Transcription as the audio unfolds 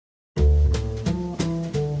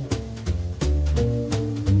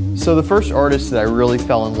So the first artist that I really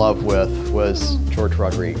fell in love with was George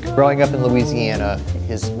Rodrigue. Growing up in Louisiana,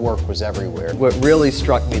 his work was everywhere. What really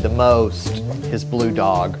struck me the most, his blue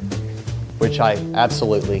dog, which I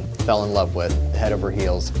absolutely fell in love with, head over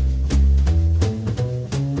heels.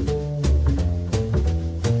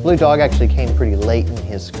 Blue Dog actually came pretty late in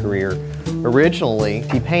his career. Originally,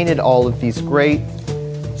 he painted all of these great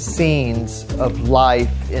scenes of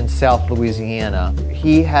life in South Louisiana.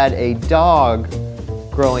 He had a dog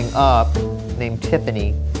growing up named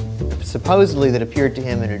Tiffany, supposedly that appeared to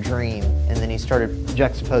him in a dream, and then he started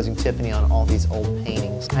juxtaposing Tiffany on all these old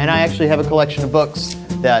paintings. And I actually have a collection of books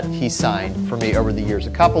that he signed for me over the years.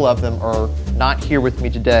 A couple of them are not here with me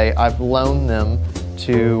today. I've loaned them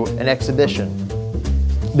to an exhibition.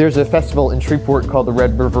 There's a festival in Shreveport called the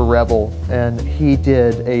Red River Revel, and he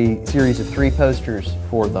did a series of 3 posters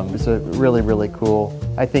for them. It's a really, really cool.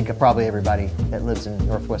 I think probably everybody that lives in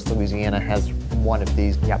Northwest Louisiana has one of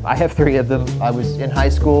these. Yeah, I have 3 of them. I was in high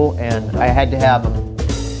school and I had to have them.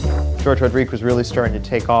 George Rodrigue was really starting to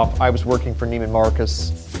take off. I was working for Neiman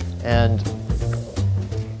Marcus, and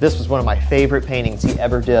this was one of my favorite paintings he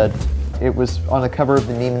ever did. It was on the cover of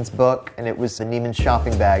the Neiman's book, and it was the Neiman's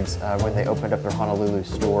shopping bags when they opened up their Honolulu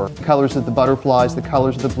store. The colors of the butterflies, the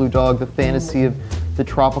colors of the blue dog, the fantasy of the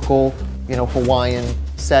tropical, Hawaiian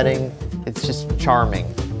setting. It's just charming.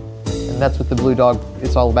 And that's what the blue dog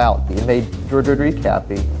is all about. It made George Rodrigue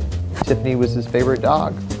happy. Tiffany was his favorite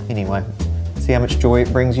dog. Anyway, see how much joy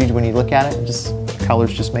it brings you when you look at it?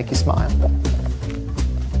 Colors just make you smile.